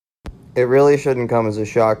It really shouldn't come as a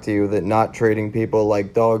shock to you that not treating people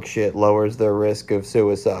like dog shit lowers their risk of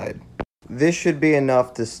suicide. This should be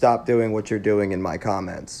enough to stop doing what you're doing in my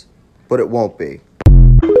comments, but it won't be.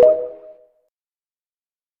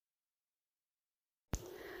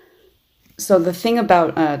 So the thing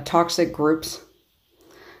about toxic groups,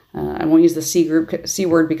 I won't use the C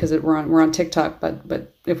word because we're on TikTok,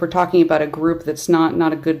 but if we're talking about a group that's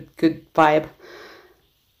not a good vibe,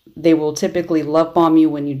 they will typically love bomb you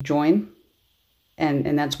when you join,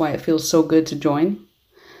 and that's why it feels so good to join.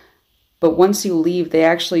 But once you leave, they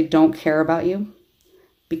actually don't care about you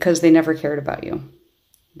because they never cared about you.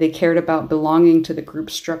 They cared about belonging to the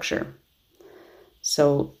group structure.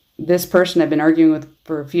 So this person I've been arguing with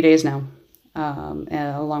for a few days now,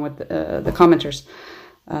 along with the commenters,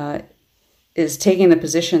 is taking the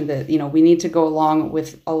position that, we need to go along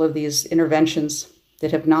with all of these interventions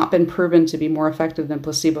that have not been proven to be more effective than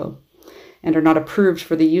placebo and are not approved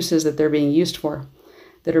for the uses that they're being used for,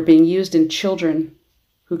 that are being used in children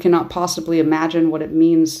who cannot possibly imagine what it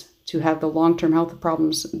means to have the long-term health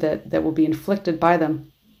problems that will be inflicted by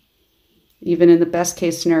them. Even in the best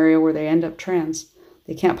case scenario where they end up trans,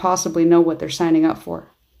 they can't possibly know what they're signing up for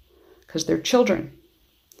because they're children.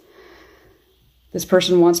 This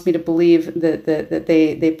person wants me to believe that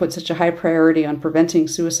they put such a high priority on preventing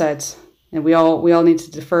suicides, and we all need to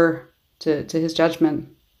defer to his judgment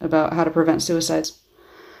about how to prevent suicides.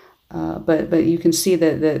 But you can see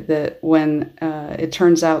that when it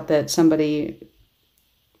turns out that somebody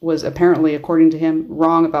was apparently, according to him,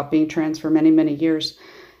 wrong about being trans for many, many years,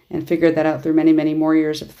 and figured that out through many, many more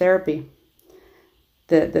years of therapy,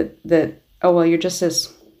 that oh well, you're just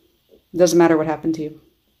cis. It doesn't matter what happened to you.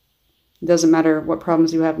 It doesn't matter what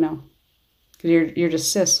problems you have now, because you're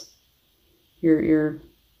just cis. You're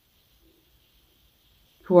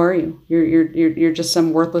who are you? You're just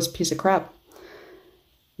some worthless piece of crap.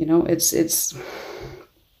 It's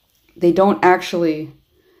they don't actually.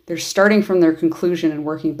 They're starting from their conclusion and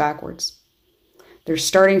working backwards. They're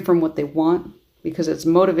starting from what they want because it's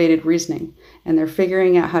motivated reasoning, and they're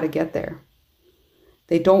figuring out how to get there.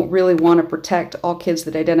 They don't really want to protect all kids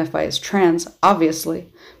that identify as trans,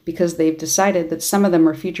 obviously, because they've decided that some of them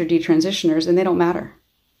are future detransitioners and they don't matter.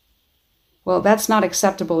 Well, that's not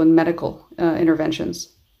acceptable in medical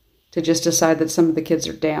interventions, to just decide that some of the kids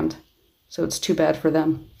are damned. So it's too bad for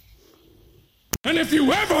them. And if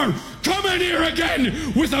you ever come in here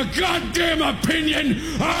again with a goddamn opinion,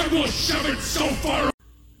 I will shove it so far.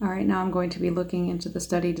 All right, now I'm going to be looking into the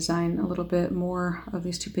study design a little bit more of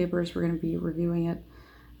these two papers. We're going to be reviewing it.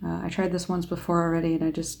 I tried this once before already, and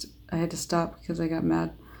I had to stop because I got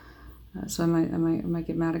mad. So I might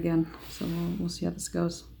get mad again. So we'll see how this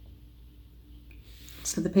goes.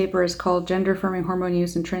 So the paper is called Gender Affirming Hormone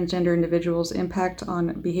Use in Transgender Individuals: Impact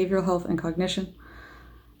on Behavioral Health and Cognition.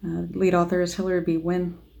 Lead author is Hilary B.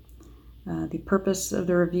 Wynn. The purpose of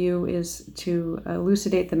the review is to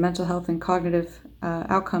elucidate the mental health and cognitive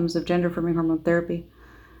outcomes of gender-affirming hormone therapy.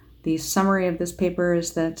 The summary of this paper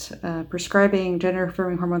is that prescribing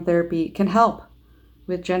gender-affirming hormone therapy can help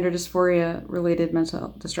with gender dysphoria-related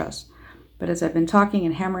mental distress. But as I've been talking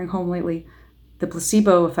and hammering home lately, the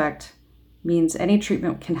placebo effect means any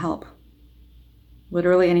treatment can help.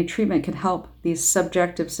 Literally any treatment can help these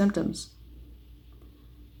subjective symptoms.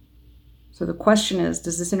 So the question is,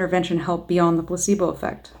 does this intervention help beyond the placebo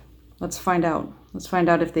effect? Let's find out. Let's find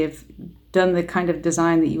out if they've done the kind of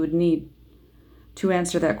design that you would need to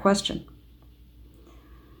answer that question.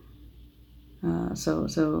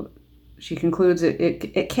 So she concludes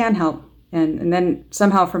it can help, and then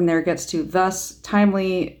somehow from there gets to, thus,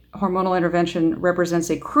 timely hormonal intervention represents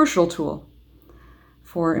a crucial tool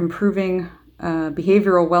for improving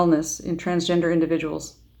behavioral wellness in transgender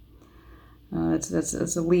individuals.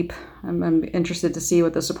 That's a leap. I'm interested to see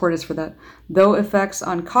what the support is for that. Though effects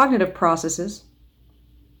on cognitive processes,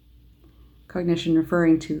 cognition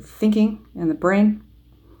referring to thinking and the brain,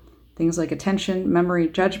 things like attention, memory,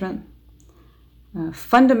 judgment,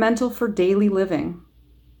 fundamental for daily living,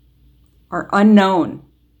 are unknown.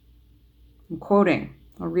 I'm quoting.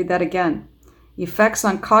 I'll read that again. Effects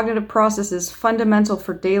on cognitive processes fundamental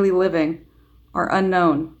for daily living are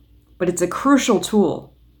unknown, but it's a crucial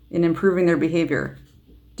tool in improving their behavior.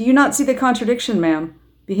 Do you not see the contradiction, ma'am?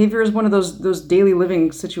 Behavior is one of those daily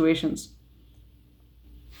living situations.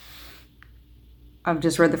 I've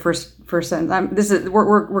just read the first sentence.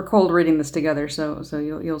 We're cold reading this together, so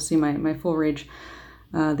you'll see my full rage.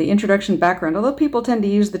 The introduction background. Although people tend to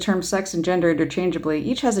use the term sex and gender interchangeably,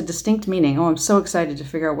 each has a distinct meaning. Oh, I'm so excited to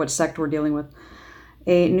figure out what sect we're dealing with.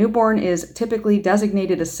 A newborn is typically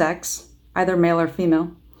designated a sex, either male or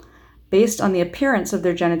female, based on the appearance of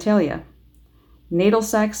their genitalia. Natal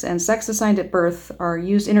sex and sex assigned at birth are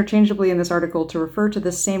used interchangeably in this article to refer to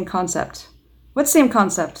the same concept. What same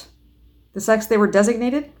concept? The sex they were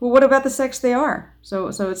designated? Well, what about the sex they are? So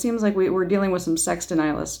it seems like we're dealing with some sex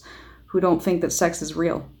denialists who don't think that sex is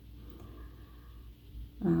real.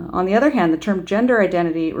 On the other hand, the term gender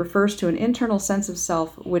identity refers to an internal sense of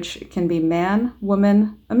self which can be man,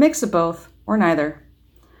 woman, a mix of both, or neither.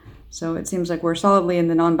 So it seems like we're solidly in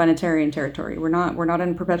the non-binitarian territory. We're not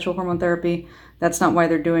in perpetual hormone therapy. That's not why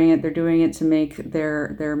they're doing it. They're doing it to make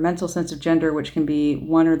their mental sense of gender, which can be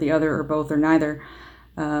one or the other or both or neither,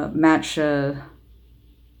 match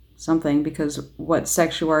something, because what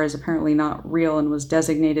sex you are is apparently not real and was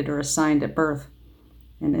designated or assigned at birth,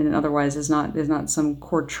 and otherwise is not some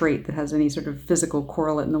core trait that has any sort of physical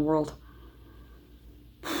correlate in the world.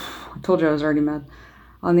 I told you I was already mad.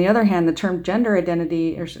 On the other hand, the term gender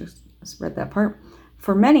identity, let's read that part.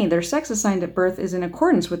 For many, their sex assigned at birth is in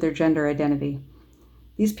accordance with their gender identity.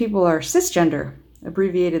 These people are cisgender,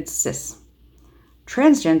 abbreviated cis.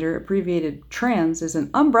 Transgender, abbreviated trans, is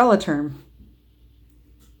an umbrella term.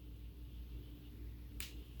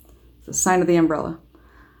 It's the sign of the umbrella.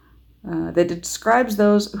 That describes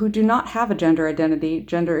those who do not have a gender identity,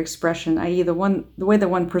 gender expression, i.e. the way that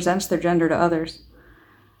one presents their gender to others,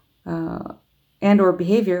 and or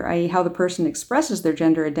behavior, i.e. how the person expresses their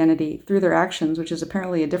gender identity through their actions, which is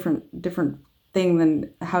apparently a different thing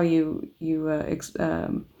than how you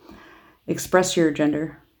express your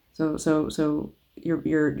gender. So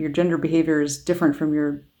your gender behavior is different from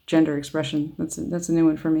your gender expression. That's a new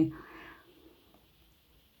one for me.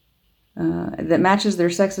 That matches their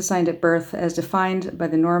sex assigned at birth as defined by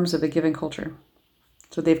the norms of a given culture.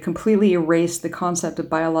 So they've completely erased the concept of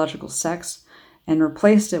biological sex and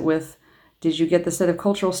replaced it with, did you get the set of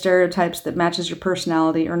cultural stereotypes that matches your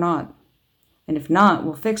personality or not? And if not,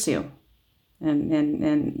 we'll fix you.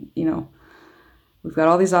 And you know, we've got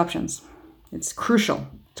all these options. It's crucial.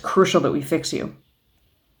 It's crucial that we fix you.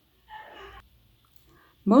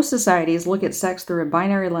 Most societies look at sex through a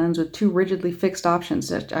binary lens with two rigidly fixed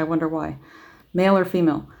options. I wonder why. Male or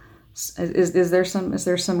female. Is there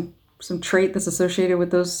some trait that's associated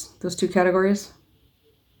with those two categories?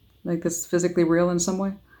 Like this physically real in some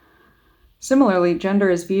way? Similarly,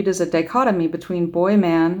 gender is viewed as a dichotomy between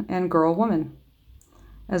boy-man and girl-woman.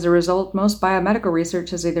 As a result, most biomedical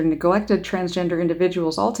research has either neglected transgender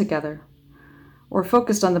individuals altogether or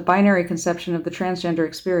focused on the binary conception of the transgender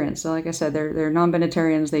experience. So like I said, they're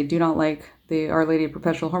non-binitarians. They do not like the Our Lady of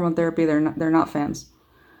Perpetual Hormone Therapy. They're not fans.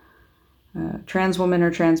 Trans woman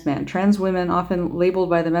or trans man. Trans women, often labeled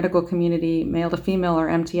by the medical community male to female or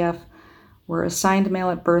MTF, were assigned male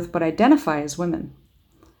at birth but identify as women.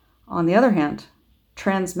 On the other hand,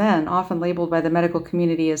 trans men, often labeled by the medical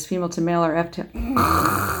community as female to male or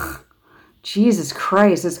FTF, Jesus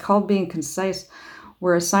Christ, it's called being concise,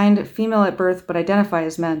 were assigned female at birth but identify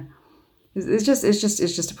as men. It's just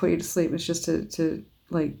to put you to sleep. It's just to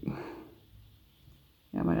like,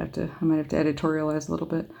 yeah, I might have to editorialize a little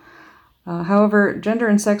bit. However, gender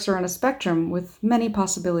and sex are on a spectrum with many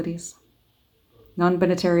possibilities.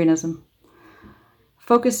 Non-binitarianism.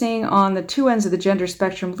 Focusing on the two ends of the gender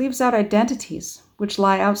spectrum leaves out identities which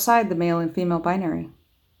lie outside the male and female binary.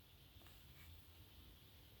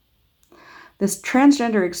 This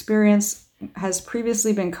transgender experience has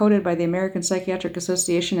previously been coded by the American Psychiatric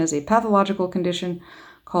Association as a pathological condition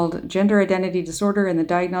called Gender Identity Disorder in the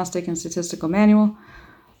Diagnostic and Statistical Manual,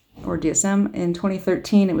 or DSM. In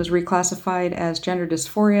 2013, it was reclassified as gender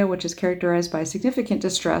dysphoria, which is characterized by significant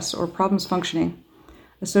distress or problems functioning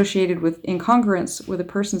associated with incongruence with a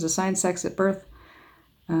person's assigned sex at birth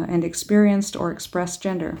and experienced or expressed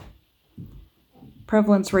gender.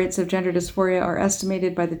 Prevalence rates of gender dysphoria are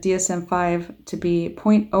estimated by the DSM-5 to be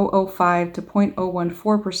 0.005 to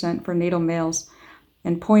 0.014% for natal males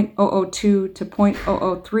and 0.002 to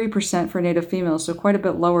 0.003% for native females, so quite a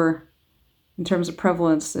bit lower in terms of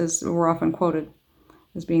prevalence, as we're often quoted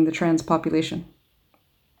as being the trans population.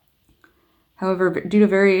 However, due to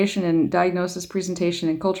variation in diagnosis, presentation,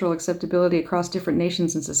 and cultural acceptability across different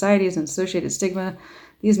nations and societies and associated stigma,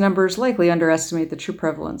 these numbers likely underestimate the true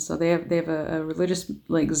prevalence. So they have a religious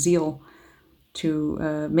zeal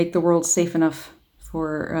to make the world safe enough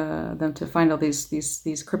for them to find all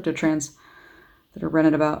these crypto trends that are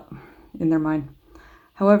running about in their mind.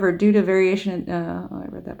 However, due to variation, I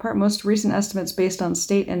read that part, most recent estimates based on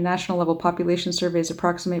state and national level population surveys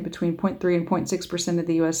approximate between 0.3 and 0.6% of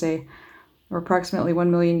the USA, or approximately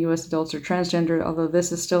 1 million U.S. adults are transgender, although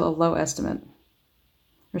this is still a low estimate.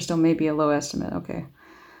 Or still may be a low estimate, okay.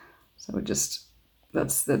 So it just,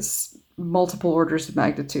 that's multiple orders of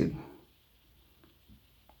magnitude.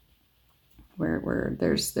 Where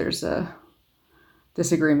there's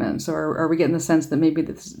disagreement. So are we getting the sense that maybe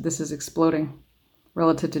this is exploding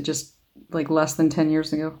relative to just like less than 10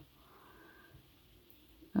 years ago?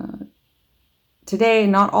 Today,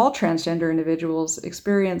 not all transgender individuals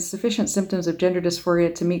experience sufficient symptoms of gender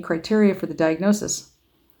dysphoria to meet criteria for the diagnosis.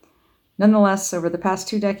 Nonetheless, over the past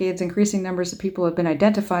 2 decades, increasing numbers of people have been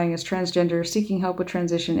identifying as transgender, seeking help with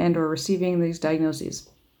transition, and or receiving these diagnoses.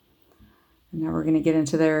 And now we're going to get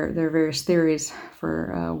into their various theories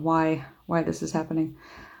for why this is happening.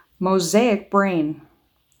 Mosaic brain.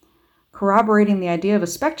 Corroborating the idea of a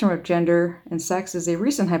spectrum of gender and sex is a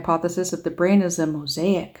recent hypothesis that the brain is a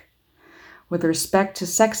mosaic with respect to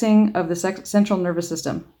sexing of the central nervous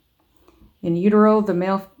system. In utero, the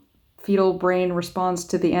male fetal brain responds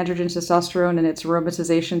to the androgen testosterone and its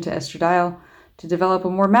aromatization to estradiol to develop a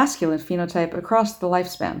more masculine phenotype across the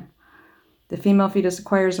lifespan. The female fetus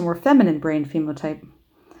acquires a more feminine brain phenotype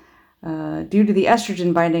due to the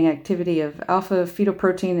estrogen binding activity of alpha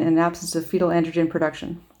fetoprotein and absence of fetal androgen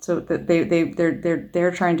production. So that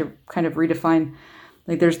they're trying to kind of redefine,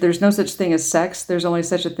 like there's no such thing as sex. There's only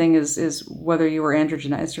such a thing as whether you were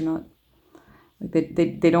androgenized or not. Like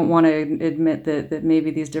they don't want to admit that maybe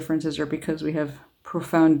these differences are because we have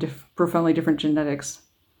profoundly different genetics.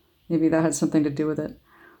 Maybe that has something to do with it.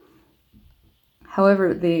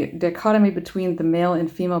 However, the dichotomy between the male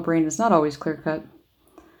and female brain is not always clear-cut.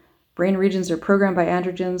 Brain regions are programmed by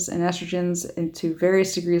androgens and estrogens into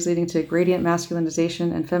various degrees, leading to gradient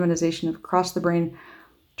masculinization and feminization across the brain.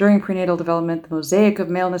 During prenatal development, the mosaic of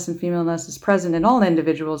maleness and femaleness is present in all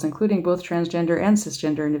individuals, including both transgender and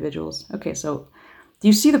cisgender individuals. Okay, so do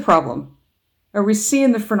you see the problem? Are we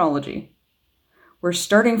seeing the phrenology? We're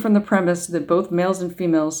starting from the premise that both males and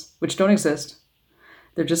females, which don't exist,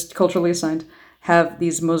 they're just culturally assigned, have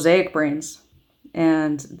these mosaic brains,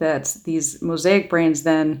 and that these mosaic brains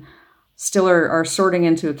then still are sorting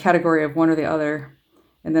into a category of one or the other,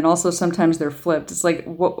 and then also sometimes they're flipped. It's like,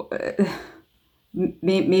 what?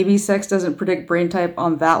 Maybe sex doesn't predict brain type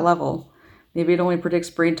on that level. Maybe it only predicts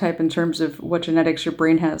brain type in terms of what genetics your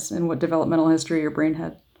brain has and what developmental history your brain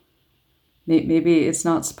had. Maybe it's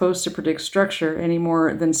not supposed to predict structure any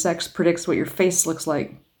more than sex predicts what your face looks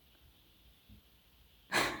like.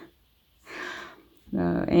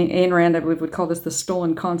 Ayn Rand, I believe, would call this the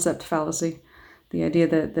stolen concept fallacy. The idea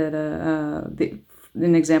that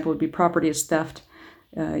an example would be property is theft.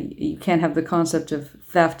 You can't have the concept of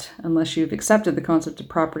theft unless you've accepted the concept of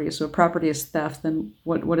property. So if property is theft, then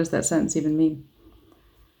what does that sentence even mean?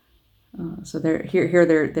 So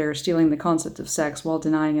they're stealing the concept of sex while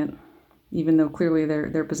denying it, even though clearly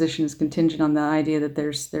their position is contingent on the idea that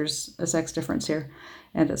there's a sex difference here,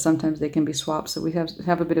 and that sometimes they can be swapped. So we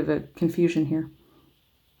have a bit of a confusion here.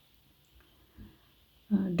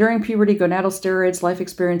 During puberty, gonadal steroids, life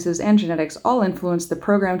experiences, and genetics all influence the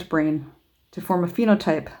programmed brain to form a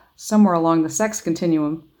phenotype somewhere along the sex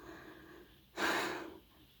continuum.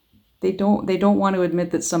 They don't want to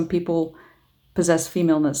admit that some people possess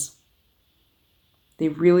femaleness. They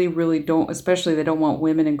really, really don't, especially they don't want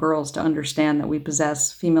women and girls to understand that we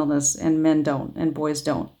possess femaleness and men don't and boys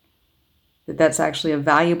don't. That's actually a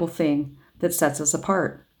valuable thing that sets us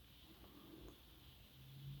apart.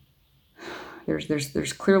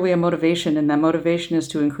 There's clearly a motivation, and that motivation is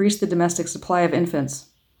to increase the domestic supply of infants,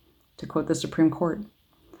 to quote the Supreme Court.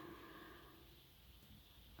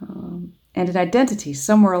 And an identity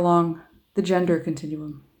somewhere along the gender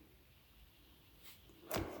continuum.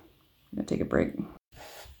 I'm going to take a break.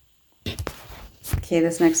 Okay,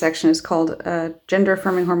 this next section is called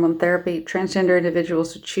Gender-Affirming Hormone Therapy. Transgender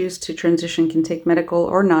individuals who choose to transition can take medical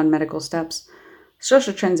or non-medical steps.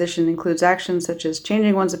 Social transition includes actions such as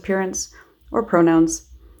changing one's appearance or pronouns,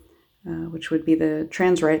 which would be the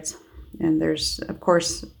trans rights. And there's, of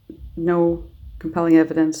course, no compelling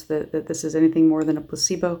evidence that this is anything more than a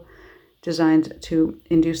placebo designed to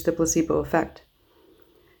induce the placebo effect.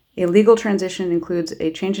 A legal transition includes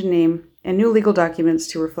a change in name and new legal documents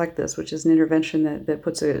to reflect this, which is an intervention that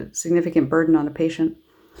puts a significant burden on a patient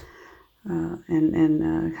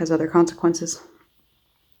and has other consequences.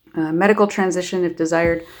 Medical transition, if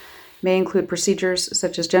desired, may include procedures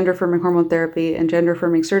such as gender-affirming hormone therapy and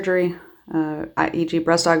gender-affirming surgery, e.g.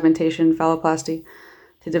 breast augmentation, phalloplasty,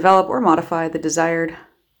 to develop or modify the desired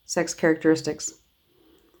sex characteristics.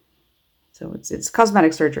 So it's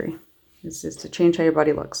cosmetic surgery. It's to change how your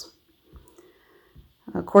body looks.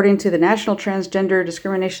 According to the National Transgender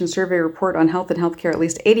Discrimination Survey report on health and healthcare, at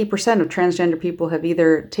least 80% of transgender people have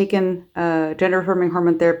either taken gender-affirming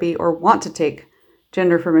hormone therapy or want to take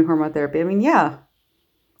gender-affirming hormone therapy. I mean, yeah.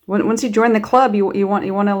 Once you join the club, you want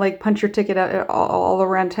to like punch your ticket out all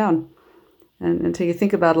around town, and until you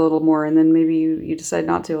think about it a little more, and then maybe you decide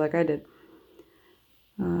not to, like I did.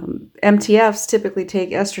 MTFs typically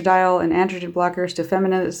take estradiol and androgen blockers to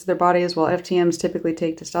feminize their bodies, while FTMs typically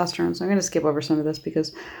take testosterone. So I'm going to skip over some of this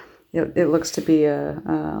because it looks to be,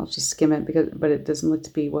 I'll just skim it, but it doesn't look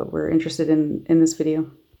to be what we're interested in this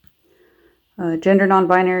video. Gender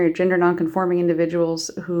non-binary or gender non-conforming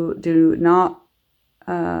individuals who do not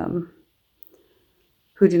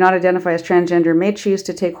identify as transgender may choose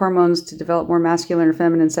to take hormones to develop more masculine or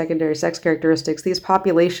feminine secondary sex characteristics. These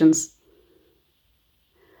populations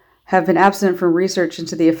have been absent from research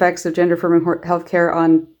into the effects of gender-affirming healthcare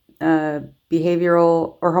on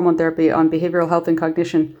behavioral or hormone therapy on behavioral health and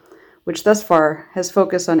cognition, which thus far has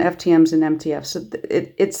focused on FTMs and MTFs. So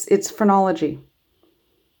it's phrenology.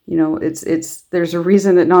 You know, there's a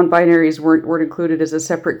reason that non-binaries weren't included as a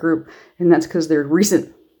separate group, and that's because they're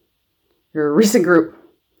recent. They're a recent group,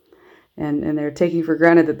 and they're taking for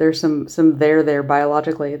granted that there's some there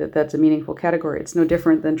biologically, that's a meaningful category. It's no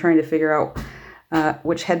different than trying to figure out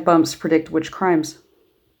which head bumps predict which crimes.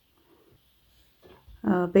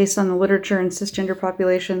 Based on the literature in cisgender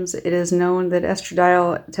populations, it is known that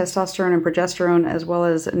estradiol, testosterone, and progesterone, as well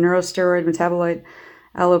as neurosteroid metabolite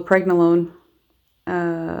allopregnanolone,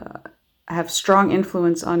 have strong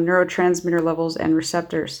influence on neurotransmitter levels and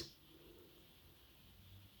receptors.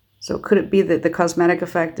 So could it be that the cosmetic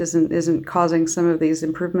effect isn't causing some of these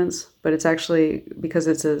improvements, but it's actually because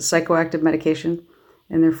it's a psychoactive medication,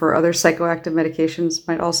 and therefore other psychoactive medications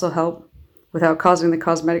might also help without causing the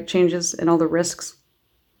cosmetic changes and all the risks?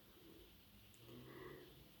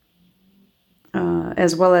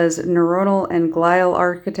 As well as neuronal and glial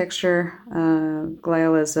architecture.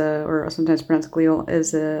 Glial is or sometimes pronounced glial,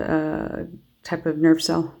 is a type of nerve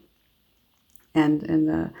cell,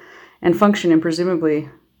 and function in presumably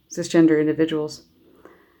cisgender individuals.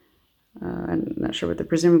 I'm not sure what the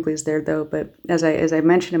presumably is there though, but as I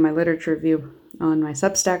mentioned in my literature review on my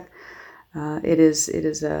Substack, it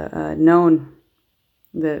is known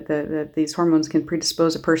that these hormones can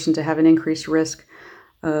predispose a person to have an increased risk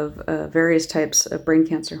of various types of brain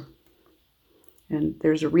cancer. And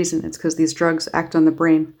there's a reason. It's because these drugs act on the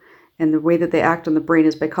brain, and the way that they act on the brain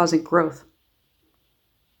is by causing growth.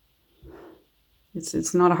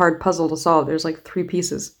 It's not a hard puzzle to solve. There's like 3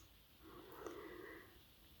 pieces.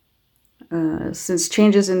 Since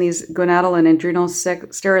changes in these gonadal and adrenal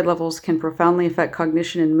steroid levels can profoundly affect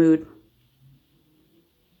cognition and mood.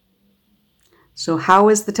 So how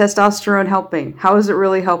is the testosterone helping? How is it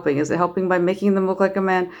really helping? Is it helping by making them look like a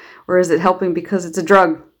man? Or is it helping because it's a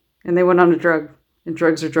drug and they went on a drug, and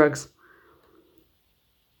drugs are drugs?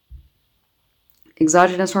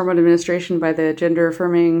 Exogenous hormone administration by the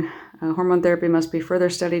gender-affirming hormone therapy must be further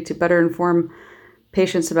studied to better inform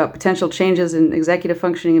patients about potential changes in executive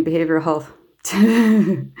functioning and behavioral health.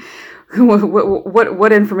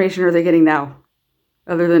 What information are they getting now,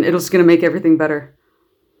 other than it's going to make everything better?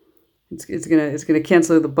 It's gonna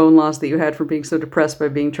cancel the bone loss that you had from being so depressed by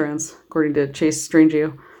being trans, according to Chase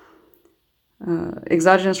Strangio.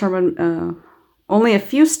 Exogenous hormone. Only a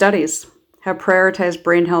few studies have prioritized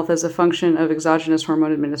brain health as a function of exogenous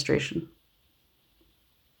hormone administration.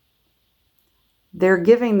 They're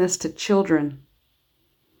giving this to children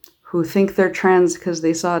who think they're trans because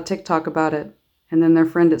they saw a TikTok about it, and then their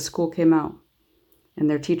friend at school came out, and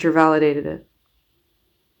their teacher validated it.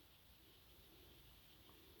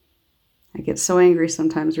 I get so angry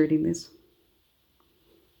sometimes reading these.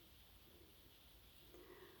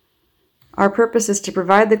 Our purpose is to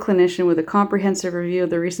provide the clinician with a comprehensive review of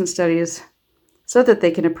the recent studies so that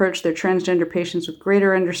they can approach their transgender patients with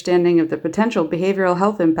greater understanding of the potential behavioral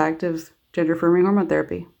health impact of gender-affirming hormone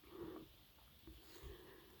therapy.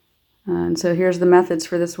 And so here's the methods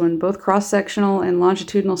for this one. Both cross-sectional and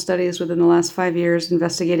longitudinal studies within the last 5 years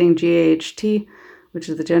investigating GAHT, which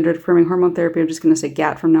is the gender-affirming hormone therapy. I'm just going to say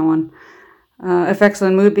GAT from now on. Effects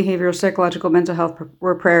on mood, behavioral, psychological, mental health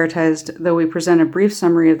were prioritized, though we present a brief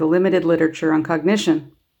summary of the limited literature on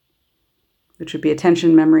cognition, which would be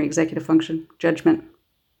attention, memory, executive function, judgment,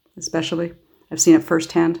 especially. I've seen it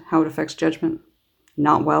firsthand, how it affects judgment.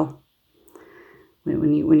 Not well.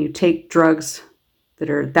 When you take drugs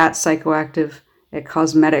that are that psychoactive at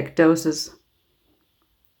cosmetic doses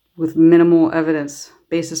with minimal evidence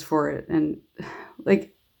basis for it, and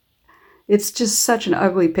like, it's just such an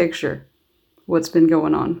ugly picture what's been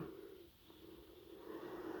going on.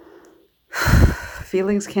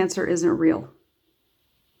 Feelings cancer isn't real.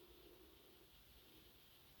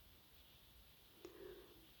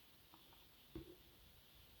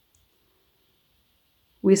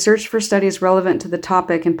 We searched for studies relevant to the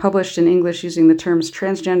topic and published in English using the terms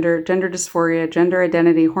transgender, gender dysphoria, gender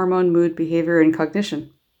identity, hormone, mood, behavior, and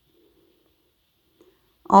cognition.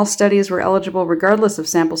 All studies were eligible regardless of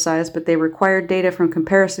sample size, but they required data from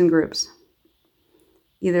comparison groups,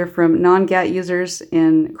 either from non-GAT users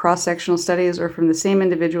in cross-sectional studies or from the same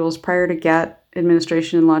individuals prior to GAT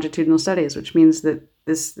administration in longitudinal studies, which means that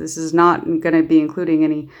this is not going to be including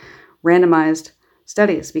any randomized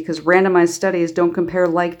studies, because randomized studies don't compare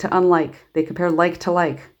like to unlike. They compare like to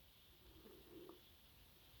like.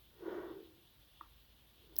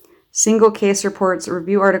 Single case reports,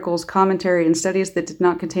 review articles, commentary, and studies that did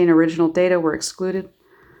not contain original data were excluded.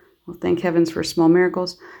 Well, thank heavens for small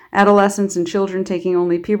miracles. Adolescents and children taking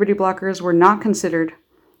only puberty blockers were not considered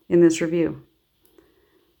in this review.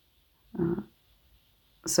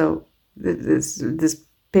 So this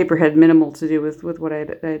paper had minimal to do with what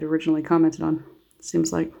I'd originally commented on, it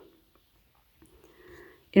seems like.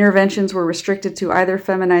 Interventions were restricted to either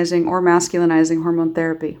feminizing or masculinizing hormone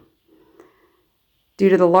therapy. Due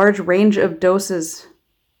to the large range of doses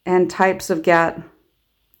and types of GAT,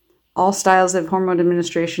 all styles of hormone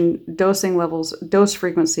administration, dosing levels, dose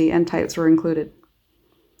frequency, and types were included.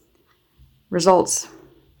 Results.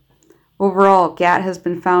 Overall, GAT has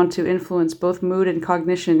been found to influence both mood and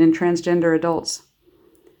cognition in transgender adults.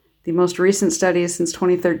 The most recent studies since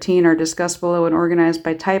 2013 are discussed below and organized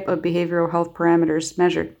by type of behavioral health parameters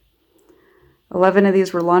measured. 11 of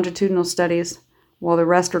these were longitudinal studies, while the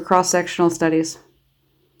rest were cross-sectional studies.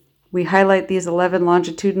 We highlight these 11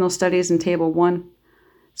 longitudinal studies in Table 1,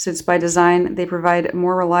 since by design they provide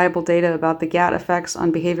more reliable data about the GAT effects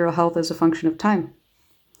on behavioral health as a function of time.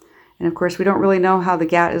 And of course, we don't really know how the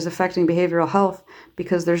GAT is affecting behavioral health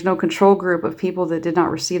because there's no control group of people that did not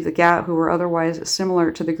receive the GAT who were otherwise similar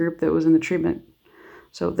to the group that was in the treatment.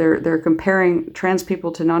 So they're comparing trans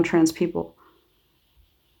people to non-trans people.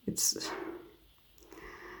 It's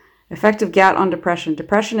effective GAT on depression.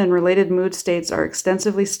 Depression and related mood states are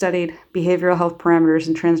extensively studied behavioral health parameters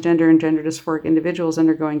in transgender and gender dysphoric individuals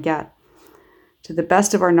undergoing GAT. To the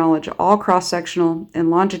best of our knowledge, all cross-sectional and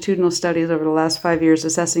longitudinal studies over the last 5 years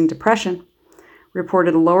assessing depression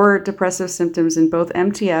reported lower depressive symptoms in both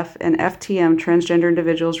MTF and FTM transgender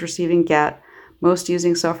individuals receiving GAT, most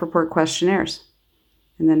using self-report questionnaires.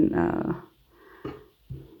 And then,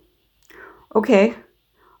 okay,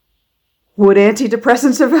 would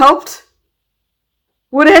antidepressants have helped?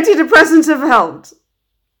 Would antidepressants have helped?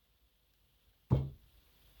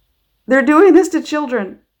 They're doing this to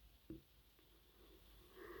children.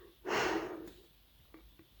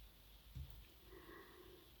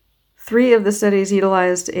 Three of the studies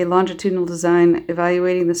utilized a longitudinal design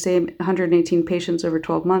evaluating the same 118 patients over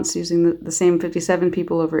 12 months using the same 57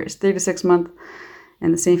 people over 3 to 6 months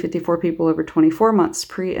and the same 54 people over 24 months,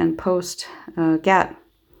 pre and post GAT.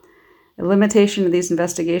 A limitation of these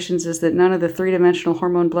investigations is that none of the three-dimensional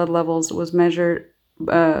hormone blood levels was measured,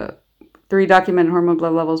 three documented hormone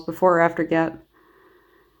blood levels before or after GAT.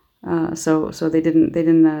 So they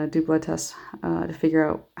didn't do blood tests to figure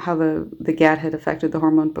out how the GAT had affected the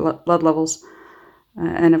hormone blood levels.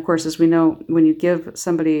 And of course, as we know, when you give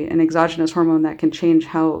somebody an exogenous hormone, that can change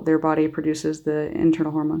how their body produces the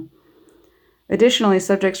internal hormone. Additionally,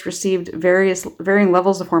 subjects received varying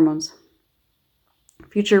levels of hormones.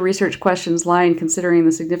 Future research questions lie in considering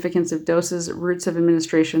the significance of doses, routes of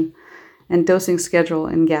administration, and dosing schedule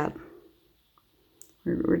in GAT.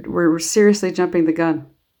 We're seriously jumping the gun.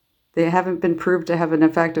 They haven't been proved to have an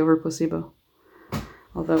effect over placebo.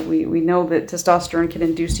 Although we know that testosterone can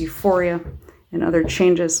induce euphoria and other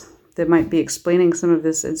changes that might be explaining some of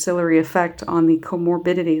this ancillary effect on the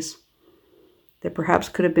comorbidities that perhaps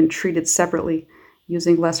could have been treated separately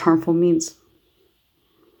using less harmful means.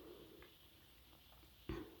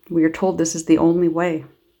 We are told this is the only way.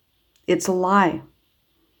 It's a lie.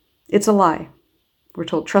 It's a lie. We're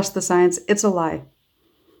told trust the science. It's a lie.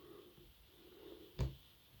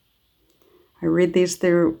 I read these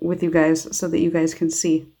through with you guys so that you guys can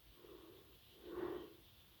see.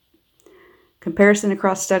 Comparison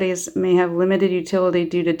across studies may have limited utility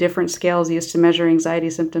due to different scales used to measure anxiety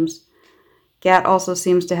symptoms. GAT also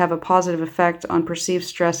seems to have a positive effect on perceived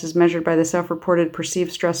stress as measured by the self-reported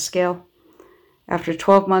perceived stress scale. After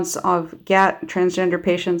 12 months of GAT, transgender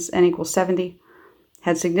patients, N equals 70,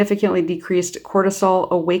 had significantly decreased cortisol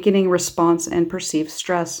awakening response and perceived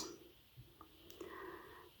stress.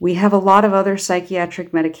 We have a lot of other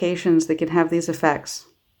psychiatric medications that can have these effects.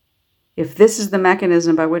 If this is the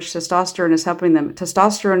mechanism by which testosterone is helping them,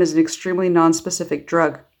 testosterone is an extremely nonspecific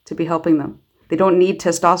drug to be helping them. They don't need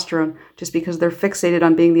testosterone just because they're fixated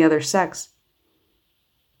on being the other sex.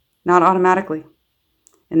 Not automatically.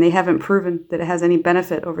 And they haven't proven that it has any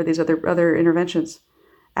benefit over these other interventions,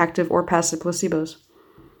 active or passive placebos.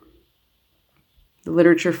 The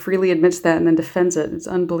literature freely admits that and then defends it. It's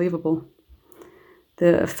unbelievable.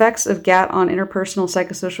 The effects of GAT on interpersonal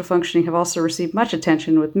psychosocial functioning have also received much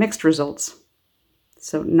attention with mixed results,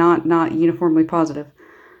 so not uniformly positive.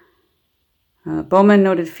 Bowman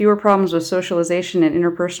noted fewer problems with socialization and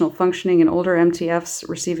interpersonal functioning in older MTFs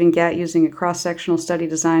receiving GAT using a cross-sectional study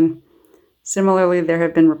design. Similarly, there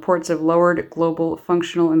have been reports of lowered global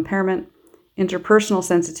functional impairment, interpersonal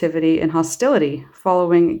sensitivity, and hostility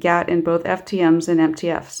following GAT in both FTMs and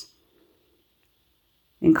MTFs.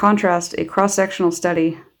 In contrast, a cross-sectional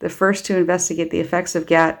study, the first to investigate the effects of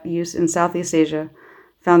GAT use in Southeast Asia,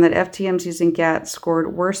 found that FTMs using GAT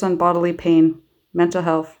scored worse on bodily pain, mental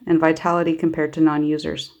health, and vitality compared to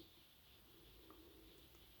non-users.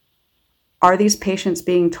 Are these patients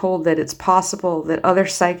being told that it's possible that other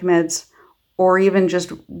psych meds, or even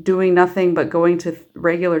just doing nothing but going to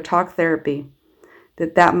regular talk therapy,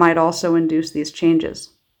 that might also induce these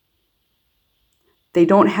changes? They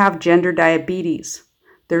don't have gender diabetes.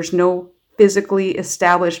 There's no physically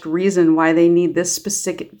established reason why they need this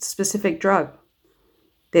specific drug.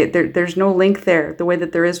 There's no link there, the way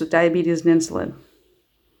that there is with diabetes and insulin.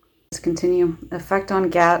 Let's continue. Effect on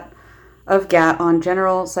GAT on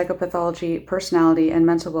general psychopathology, personality, and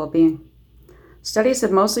mental well-being. Studies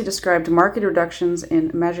have mostly described marked reductions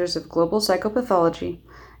in measures of global psychopathology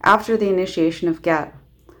after the initiation of GAT.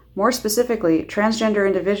 More specifically, transgender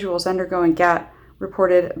individuals undergoing GAT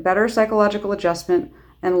reported better psychological adjustment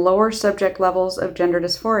and lower subject levels of gender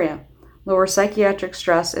dysphoria, lower psychiatric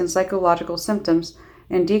stress and psychological symptoms,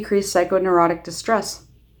 and decreased psychoneurotic distress,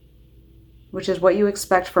 which is what you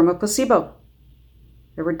expect from a placebo,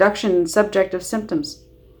 a reduction in subjective symptoms.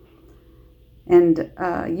 And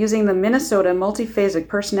using the Minnesota Multiphasic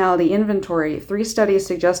Personality Inventory, 3 studies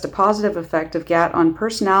suggest a positive effect of GAT on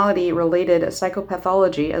personality-related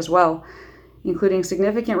psychopathology as well, including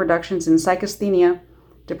significant reductions in psychasthenia,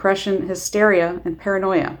 depression, hysteria, and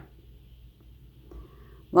paranoia.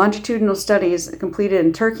 Longitudinal studies completed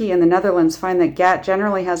in Turkey and the Netherlands find that GAT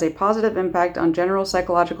generally has a positive impact on general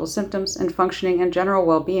psychological symptoms and functioning and general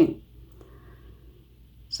well-being.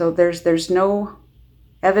 So there's no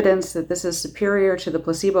evidence that this is superior to the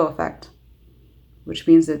placebo effect, which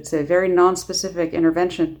means it's a very non-specific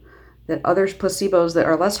intervention that other placebos that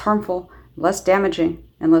are less harmful, less damaging,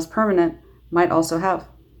 and less permanent might also have.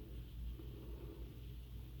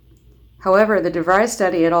 However, the DeVries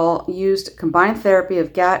study et al. Used combined therapy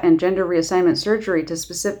of GAT and gender reassignment surgery to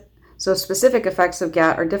specific effects of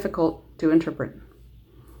GAT are difficult to interpret.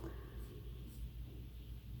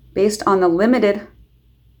 Based on the limited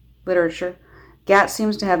literature, GAT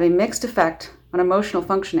seems to have a mixed effect on emotional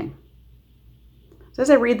functioning. So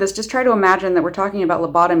as I read this, just try to imagine that we're talking about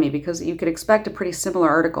lobotomy, because you could expect a pretty similar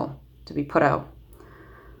article to be put out.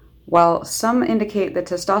 While some indicate that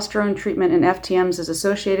testosterone treatment in FTMs is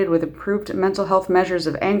associated with improved mental health measures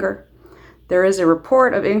of anger, there is a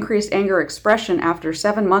report of increased anger expression after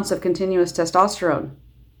 7 months of continuous testosterone.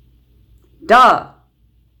 Duh!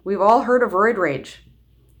 We've all heard of roid rage.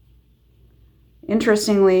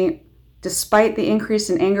 Interestingly, despite the increase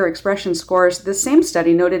in anger expression scores, this same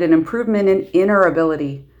study noted an improvement in inner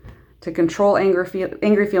ability to control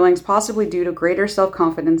angry feelings, possibly due to greater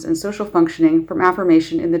self-confidence and social functioning from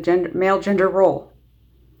affirmation in the male gender role.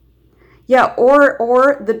 Yeah,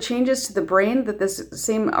 or the changes to the brain that this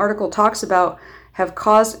same article talks about have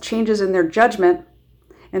caused changes in their judgment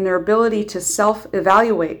and their ability to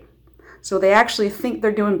self-evaluate. So they actually think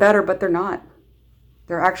they're doing better, but they're not.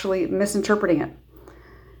 They're actually misinterpreting it.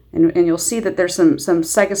 And you'll see that there's some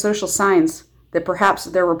psychosocial signs that perhaps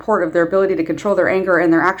their report of their ability to control their anger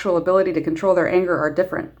and their actual ability to control their anger are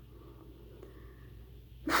different.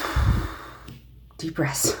 Deep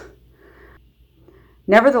breaths.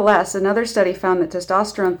 Nevertheless, another study found that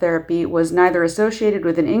testosterone therapy was neither associated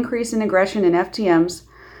with an increase in aggression in FTMs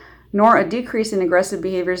nor a decrease in aggressive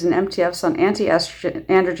behaviors in MTFs on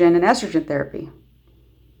anti-androgen and estrogen therapy.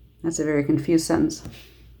 That's a very confused sentence.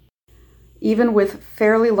 Even with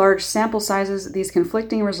fairly large sample sizes, these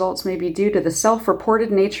conflicting results may be due to the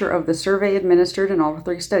self-reported nature of the survey administered in all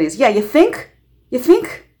 3 studies. Yeah, you think? You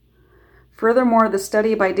think? Furthermore, the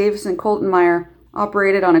study by Davis and Koltenmeyer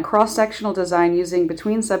operated on a cross-sectional design using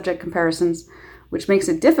between-subject comparisons, which makes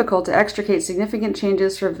it difficult to extricate significant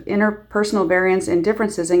changes from interpersonal variance and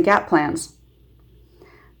differences in GAT plans.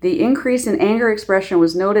 The increase in anger expression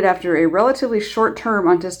was noted after a relatively short term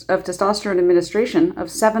of testosterone administration of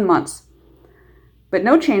 7 months. But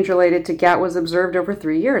no change related to GAT was observed over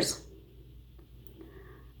 3 years.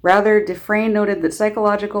 Rather, Dufresne noted that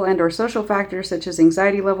psychological and/or social factors such as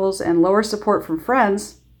anxiety levels and lower support from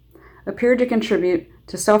friends appeared to contribute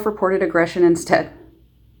to self-reported aggression instead.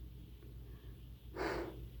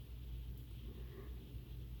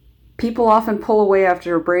 People often pull away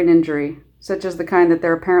after a brain injury, such as the kind that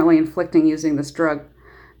they're apparently inflicting using this drug,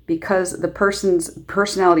 because the person's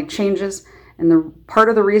personality changes, and the part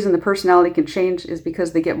of the reason the personality can change is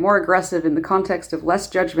because they get more aggressive in the context of less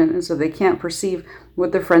judgment, and so they can't perceive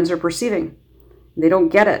what their friends are perceiving. They don't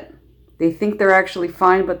get it. They think they're actually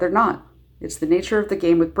fine, but they're not. It's the nature of the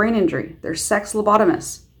game with brain injury. They're sex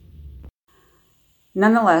lobotomists.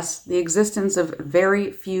 Nonetheless, the existence of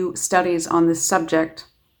very few studies on this subject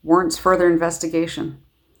warrants further investigation.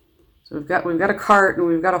 So we've got a cart and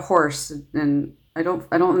we've got a horse, and I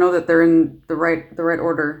don't know that they're in the right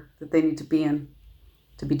order that they need to be in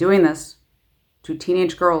to be doing this to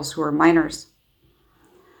teenage girls who are minors.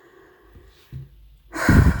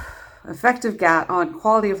 Effect of GAT on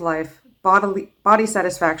quality of life, body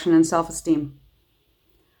satisfaction, and self-esteem.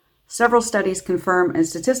 Several studies confirm a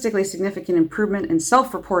statistically significant improvement in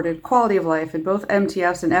self-reported quality of life in both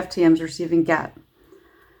MTFs and FTMs receiving GAT.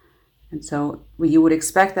 And so you would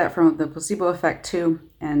expect that from the placebo effect too.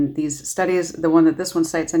 And these studies, the one that this one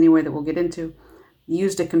cites anyway that we'll get into,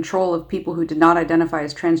 used a control of people who did not identify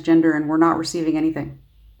as transgender and were not receiving anything.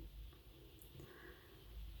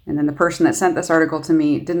 And then the person that sent this article to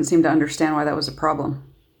me didn't seem to understand why that was a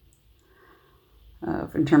problem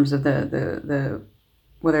in terms of the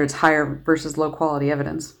whether it's higher versus low quality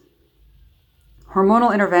evidence.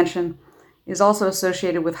 Hormonal intervention is also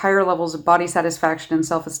associated with higher levels of body satisfaction and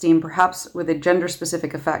self-esteem, perhaps with a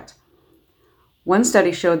gender-specific effect. One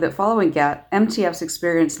study showed that following GAT, MTFs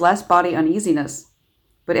experienced less body uneasiness,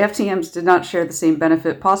 but FTMs did not share the same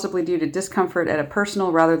benefit, possibly due to discomfort at a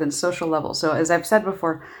personal rather than social level. So as I've said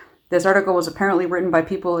before, this article was apparently written by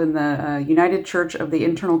people in the United Church of the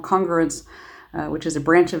Internal Congruence, which is a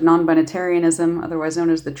branch of non-binitarianism, otherwise known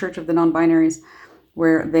as the Church of the Non-Binaries,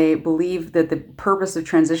 where they believe that the purpose of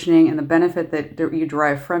transitioning and the benefit that you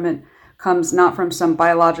derive from it comes not from some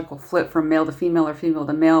biological flip from male to female or female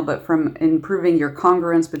to male, but from improving your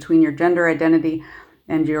congruence between your gender identity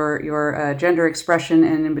and your gender expression,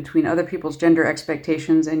 and in between other people's gender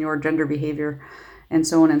expectations and your gender behavior, and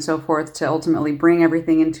so on and so forth, to ultimately bring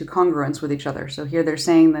everything into congruence with each other. So here they're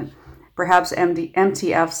saying that perhaps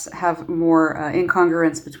MTFs have more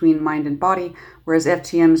incongruence between mind and body, whereas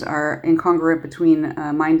FTMs are incongruent between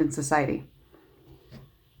mind and society.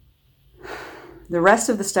 The rest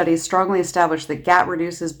of the studies strongly establish that GAT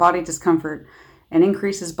reduces body discomfort and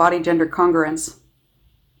increases body gender congruence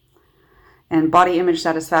and body image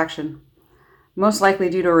satisfaction, most likely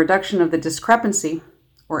due to a reduction of the discrepancy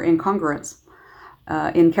or incongruence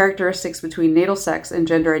in characteristics between natal sex and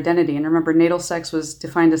gender identity. And remember, natal sex was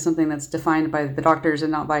defined as something that's defined by the doctors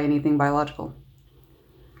and not by anything biological.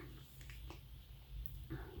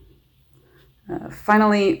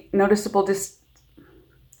 Finally, noticeable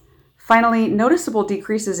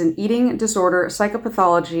decreases in eating disorder,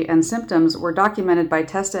 psychopathology, and symptoms were documented by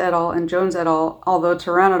Testa et al. And Jones et al., although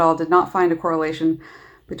Turan et al. Did not find a correlation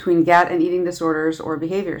between GAT and eating disorders or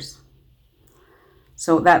behaviors.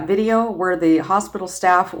 So that video where the hospital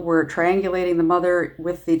staff were triangulating the mother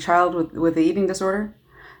with the child with the eating disorder,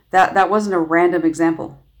 that wasn't a random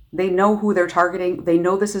example. They know who they're targeting. They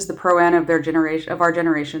know this is the pro-an of their generation, of our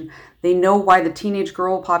generation. They know why the teenage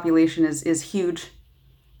girl population is huge.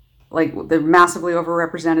 Like, they're massively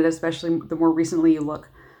overrepresented, especially the more recently you look.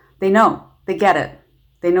 They know. They get it.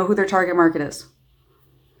 They know who their target market is.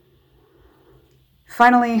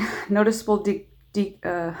 Finally, noticeable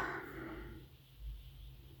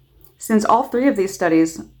since all three of these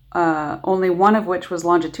studies, only one of which was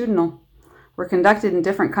longitudinal, were conducted in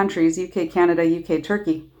different countries, USA, Canada, UK,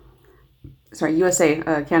 Turkey,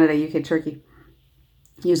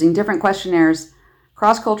 using different questionnaires,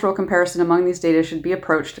 cross-cultural comparison among these data should be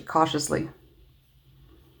approached cautiously.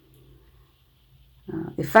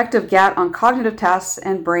 Effect of GAT on cognitive tasks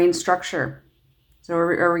and brain structure. So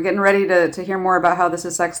are we getting ready to hear more about how this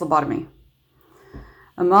is sex lobotomy?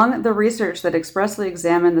 Among the research that expressly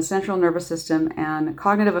examined the central nervous system and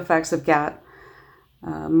cognitive effects of GAT,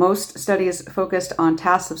 most studies focused on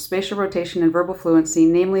tasks of spatial rotation and verbal fluency,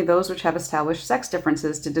 namely those which have established sex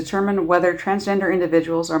differences, to determine whether transgender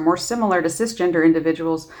individuals are more similar to cisgender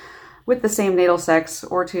individuals with the same natal sex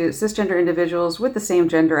or to cisgender individuals with the same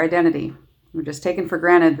gender identity. We're just taking for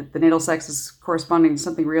granted that the natal sex is corresponding to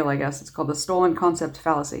something real, I guess. It's called the stolen concept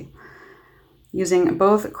fallacy. Using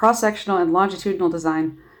both cross-sectional and longitudinal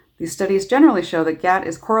design, these studies generally show that GAT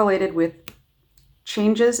is correlated with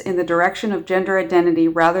changes in the direction of gender identity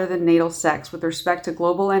rather than natal sex with respect to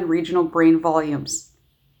global and regional brain volumes.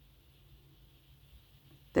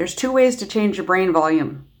 There's two ways to change your brain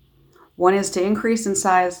volume. One is to increase in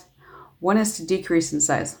size, one is to decrease in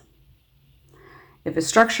size. If a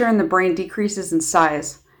structure in the brain decreases in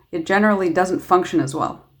size, it generally doesn't function as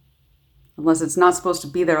well, unless it's not supposed to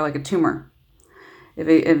be there like a tumor.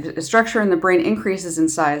 If a structure in the brain increases in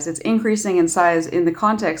size, it's increasing in size in the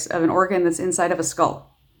context of an organ that's inside of a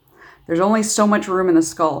skull. There's only so much room in the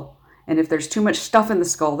skull, and if there's too much stuff in the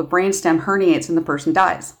skull, the brainstem herniates and the person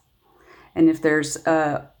dies. And if there's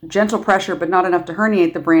gentle pressure but not enough to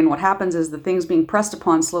herniate the brain, what happens is the things being pressed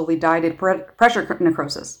upon slowly die to pressure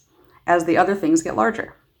necrosis as the other things get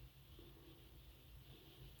larger.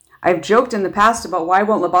 I've joked in the past about why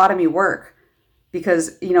won't lobotomy work?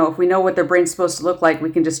 Because, if we know what their brain's supposed to look like, we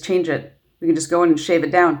can just change it. We can just go in and shave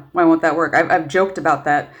it down. Why won't that work? I've joked about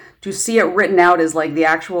that. To see it written out as like the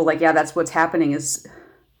actual, yeah, that's what's happening is...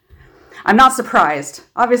 I'm not surprised.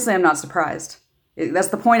 Obviously, I'm not surprised. That's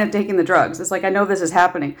the point of taking the drugs. It's like, I know this is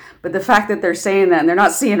happening, but the fact that they're saying that and they're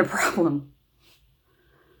not seeing a problem.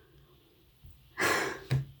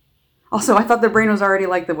 Also, I thought the brain was already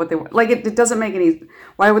like what they were. It doesn't make any...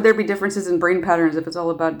 Why would there be differences in brain patterns if it's all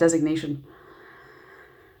about designation?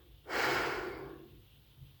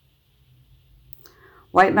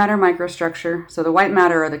 White matter microstructure. So the white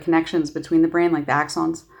matter are the connections between the brain, like the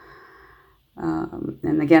axons.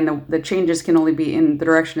 And again, the changes can only be in the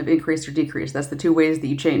direction of increase or decrease. That's the two ways that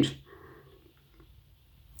you change.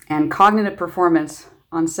 And cognitive performance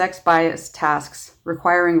on sex-biased tasks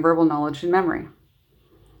requiring verbal knowledge and memory.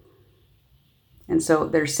 And so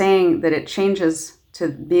they're saying that it changes to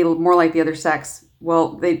be more like the other sex.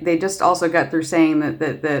 Well, they just also got through saying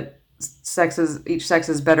that each sex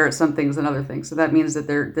is better at some things than other things. So that means that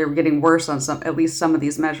they're getting worse on at least some of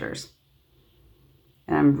these measures.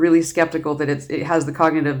 And I'm really skeptical that it has the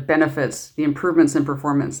cognitive benefits, the improvements in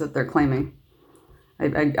performance that they're claiming.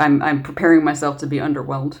 I'm preparing myself to be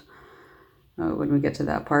underwhelmed when we get to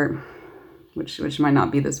that part, which might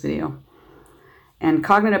not be this video. And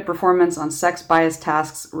cognitive performance on sex-biased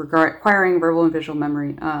tasks requiring verbal and visual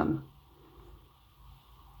memory.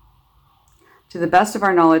 To the best of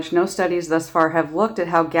our knowledge, no studies thus far have looked at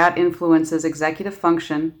how GAT influences executive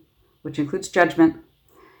function, which includes judgment,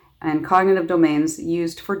 and cognitive domains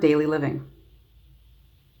used for daily living.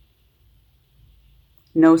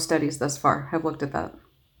 No studies thus far have looked at that.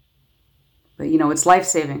 But it's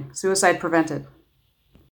life-saving, suicide prevented.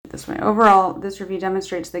 This way. Overall, this review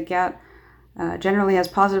demonstrates that GAT generally has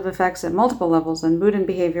positive effects at multiple levels on mood and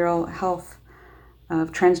behavioral health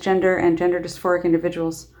of transgender and gender dysphoric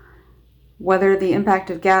individuals. Whether the impact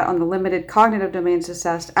of GAT on the limited cognitive domains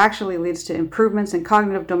assessed actually leads to improvements in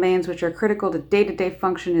cognitive domains which are critical to day-to-day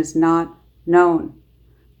function is not known.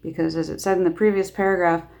 Because as it said in the previous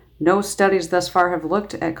paragraph, no studies thus far have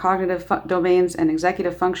looked at cognitive domains and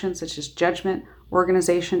executive functions such as judgment,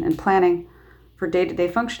 organization, and planning for day-to-day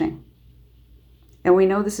functioning. And we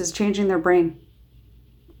know this is changing their brain.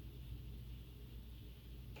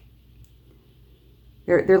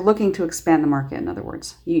 They're looking to expand the market, in other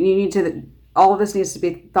words. You need to... All of this needs to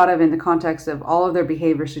be thought of in the context of all of their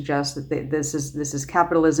behavior suggests that this is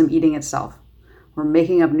capitalism eating itself. We're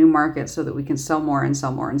making up new markets so that we can sell more and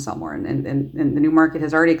sell more and sell more. And the new market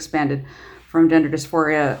has already expanded from gender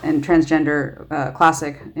dysphoria and transgender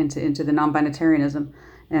classic into the non-binitarianism.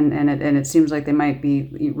 And it seems like they might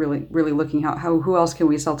be really looking who else can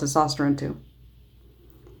we sell testosterone to,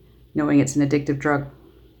 knowing it's an addictive drug.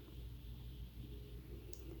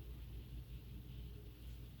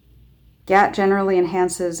 GAT generally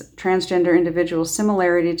enhances transgender individuals'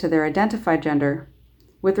 similarity to their identified gender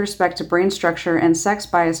with respect to brain structure and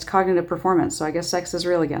sex-biased cognitive performance. So I guess sex is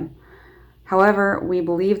real again. However, we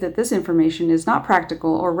believe that this information is not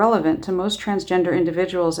practical or relevant to most transgender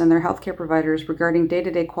individuals and their healthcare providers regarding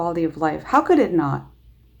day-to-day quality of life. How could it not?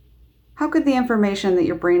 How could the information that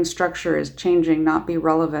your brain structure is changing not be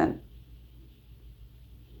relevant?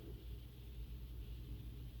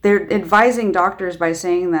 They're advising doctors by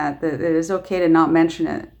saying that it is okay to not mention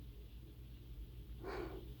it.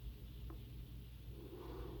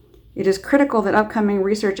 It is critical that upcoming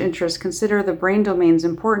research interests consider the brain domains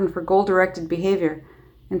important for goal-directed behavior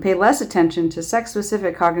and pay less attention to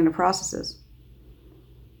sex-specific cognitive processes.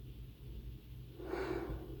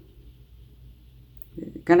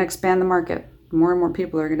 They're going to expand the market. More and more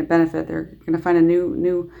people are going to benefit. They're going to find a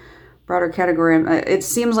new broader category. It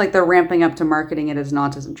seems like they're ramping up to marketing it as an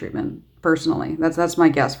autism treatment, personally. That's my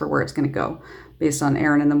guess for where it's going to go, based on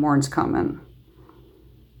Aaron and the Morn's comment.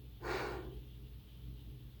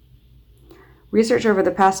 Research over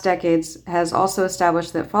the past decades has also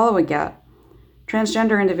established that following GAT,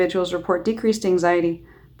 transgender individuals report decreased anxiety,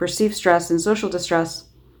 perceived stress, and social distress,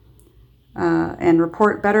 and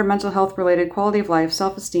report better mental health-related quality of life,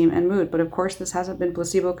 self-esteem, and mood. But of course, this hasn't been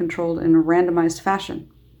placebo-controlled in a randomized fashion.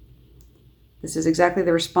 This is exactly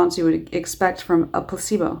the response you would expect from a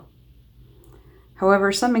placebo.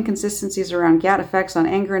 However, some inconsistencies around GAT effects on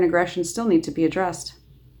anger and aggression still need to be addressed.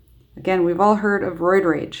 Again, we've all heard of roid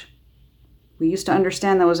rage. We used to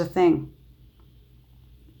understand that was a thing.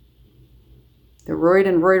 The roid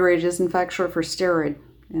and roid rage is in fact short for steroid,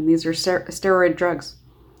 and these are steroid drugs.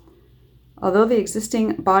 Although the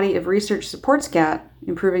existing body of research supports GAT,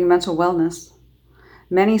 improving mental wellness,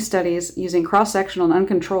 many studies using cross-sectional and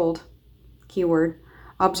uncontrolled, keyword,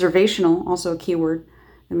 observational, also a keyword,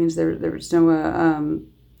 that means there was no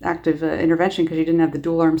active intervention because you didn't have the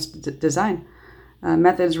dual arms design,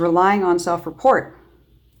 methods relying on self-report.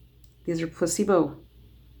 These are placebo.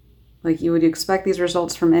 Like you would expect these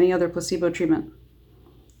results from any other placebo treatment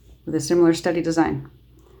with a similar study design.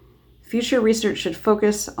 Future research should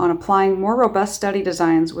focus on applying more robust study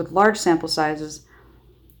designs with large sample sizes,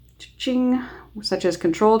 such as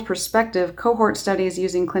controlled prospective cohort studies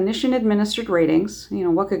using clinician-administered ratings,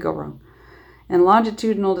 what could go wrong, and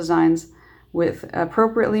longitudinal designs with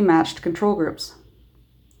appropriately matched control groups.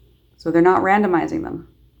 So they're not randomizing them.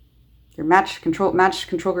 Your matched control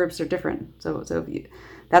groups are different. So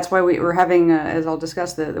that's why we're having, as I'll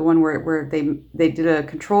discuss, the one where they did a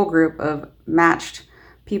control group of matched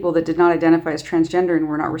people that did not identify as transgender and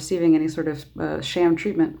were not receiving any sort of sham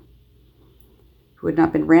treatment, who had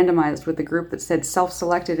not been randomized with the group that said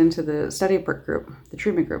self-selected into the study group, the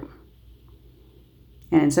treatment group,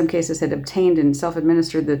 and in some cases had obtained and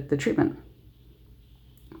self-administered the treatment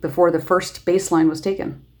before the first baseline was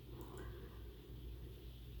taken.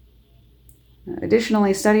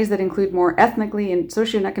 Additionally, studies that include more ethnically and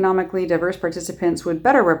socioeconomically diverse participants would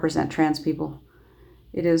better represent trans people.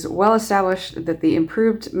 It is well established that the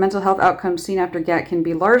improved mental health outcomes seen after GAT can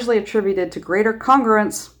be largely attributed to greater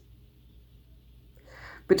congruence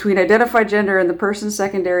between identified gender and the person's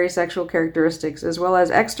secondary sexual characteristics, as well as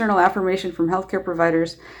external affirmation from healthcare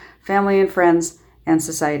providers, family and friends, and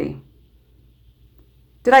society.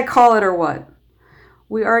 Did I call it or what?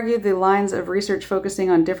 We argued the lines of research focusing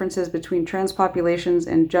on differences between trans populations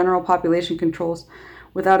and general population controls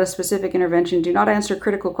without a specific intervention do not answer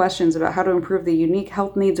critical questions about how to improve the unique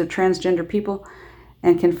health needs of transgender people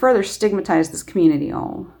and can further stigmatize this community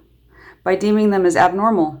by deeming them as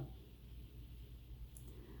abnormal.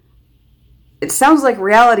 It sounds like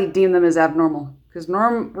reality deemed them as abnormal because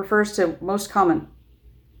norm refers to most common.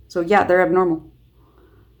 So yeah, they're abnormal.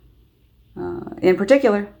 In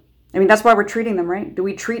particular, that's why we're treating them, right? Do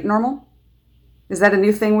we treat normal? Is that a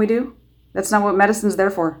new thing we do? That's not what medicine's there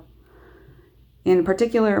for. In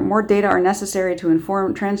particular, more data are necessary to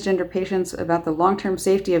inform transgender patients about the long-term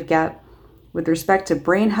safety of GAT with respect to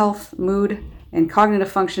brain health, mood, and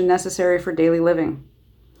cognitive function necessary for daily living,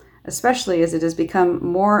 especially as it has becoming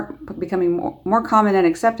more common and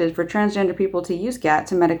accepted for transgender people to use GAT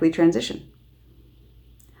to medically transition.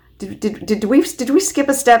 Did we skip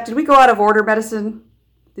a step? Did we go out of order, medicine?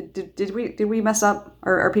 Did we mess up?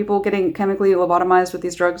 Are people getting chemically lobotomized with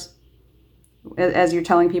these drugs? As you're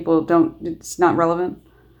telling people, it's not relevant.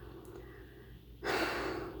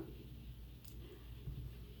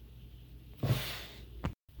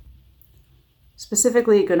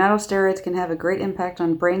 Specifically, gonadosteroids can have a great impact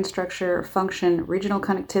on brain structure, function, regional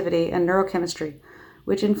connectivity, and neurochemistry,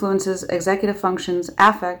 which influences executive functions,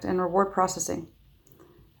 affect, and reward processing.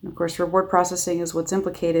 And of course, reward processing is what's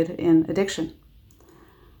implicated in addiction.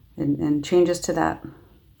 And changes to that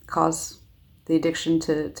cause the addiction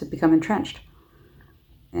to become entrenched.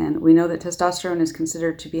 And we know that testosterone is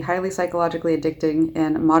considered to be highly psychologically addicting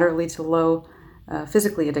and moderately to low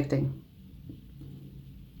physically addicting.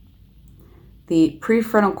 The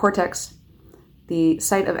prefrontal cortex, the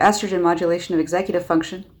site of estrogen modulation of executive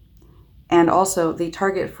function, and also the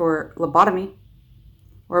target for lobotomy,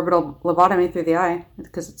 orbital lobotomy through the eye,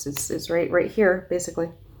 because it's right here,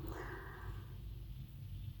 basically,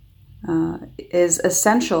 is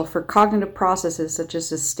essential for cognitive processes such as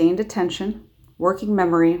sustained attention, working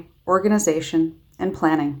memory, organization, and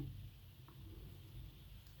planning.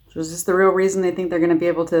 So is this the real reason they think they're going to be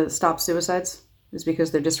able to stop suicides? Is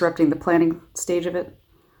because they're disrupting the planning stage of it?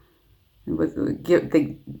 And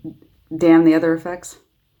they damn the other effects?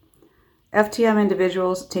 FTM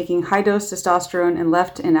individuals taking high-dose testosterone and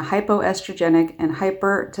left in a hypoestrogenic and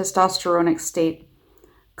hypertestosteronic state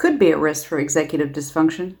could be at risk for executive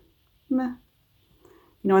dysfunction. Meh.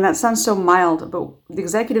 And that sounds so mild, but the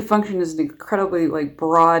executive function is an incredibly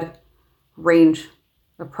broad range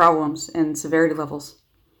of problems and severity levels.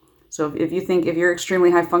 So if you're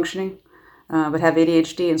extremely high functioning, but have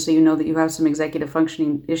ADHD, and so you know that you have some executive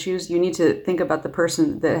functioning issues, you need to think about the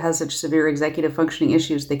person that has such severe executive functioning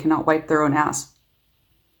issues they cannot wipe their own ass.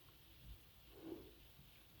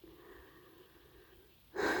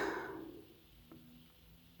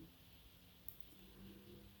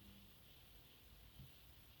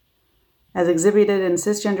 as exhibited in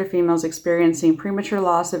cisgender females experiencing premature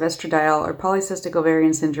loss of estradiol or polycystic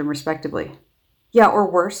ovarian syndrome, respectively. Yeah, or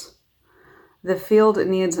worse. The field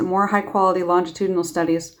needs more high-quality longitudinal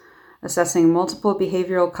studies assessing multiple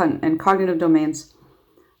behavioral and cognitive domains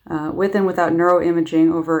with and without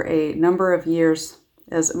neuroimaging over a number of years,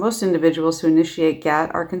 as most individuals who initiate GAT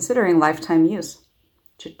are considering lifetime use.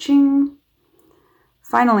 Cha-ching!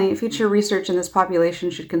 Finally, future research in this population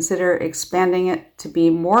should consider expanding it to be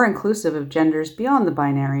more inclusive of genders beyond the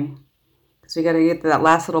binary. So we got to get that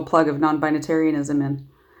last little plug of non-binitarianism in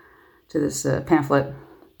to this pamphlet.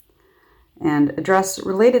 And address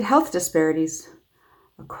related health disparities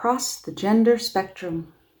across the gender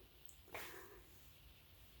spectrum.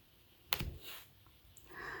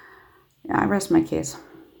 Yeah, I rest my case.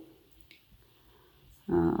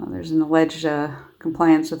 There's an alleged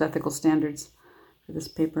compliance with ethical standards for this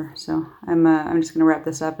paper. So I'm just going to wrap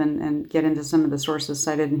this up and get into some of the sources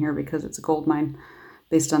cited in here because it's a gold mine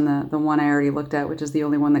based on the one I already looked at, which is the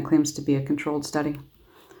only one that claims to be a controlled study.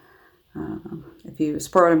 If you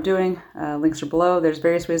support what I'm doing, links are below. There's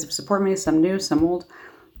various ways to support me, some new, some old.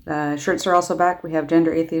 Shirts are also back. We have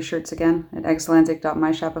gender atheist shirts again at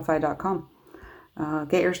excellentic.myshopify.com.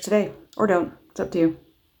 Get yours today, or don't. It's up to you.